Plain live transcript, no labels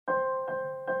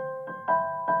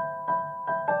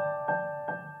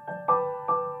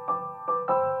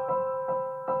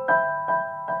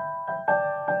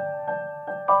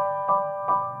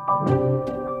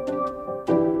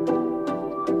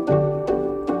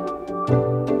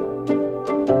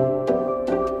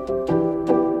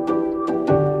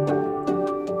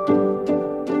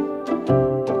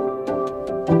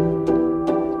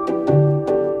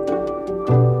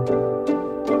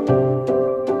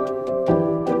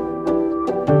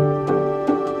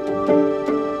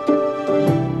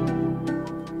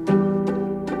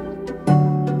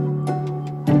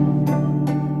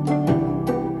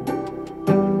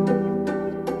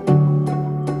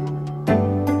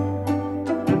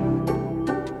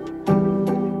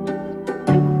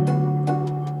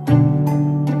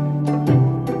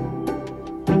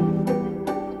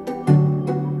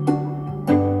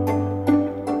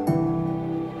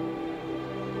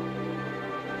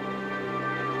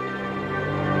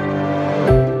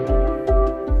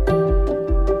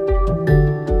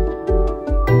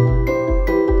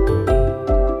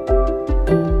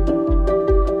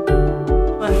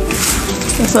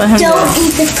Just let him do Don't it.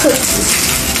 eat the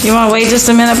cookies. You want to wait just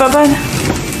a minute, Bud?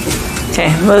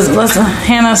 Okay, let's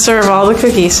Hannah serve all the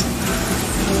cookies.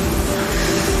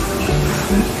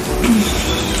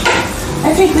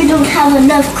 I think we don't have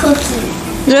enough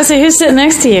cookies. Jesse, who's sitting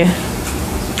next to you?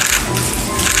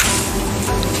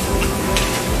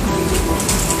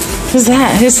 Who's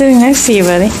that? Who's sitting next to you,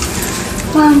 buddy?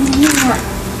 Mom, yeah.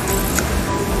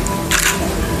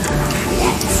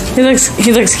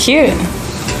 He looks cute.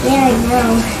 Yeah, I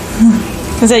know.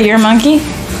 Is that your monkey?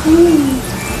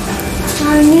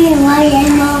 Mommy, my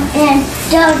Elmo and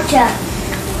dump truck.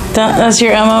 That's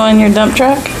your Elmo and your dump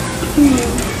truck?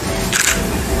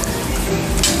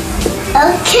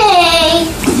 Okay.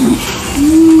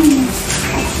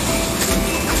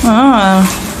 Oh.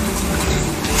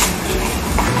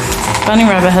 Bunny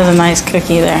Rabbit has a nice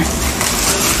cookie there.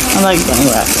 I like Bunny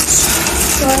Rabbits.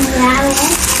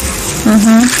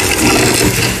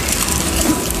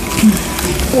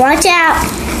 Watch out.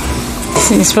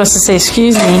 So you're supposed to say,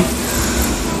 excuse me.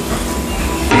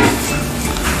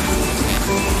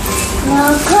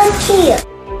 Well, cookie.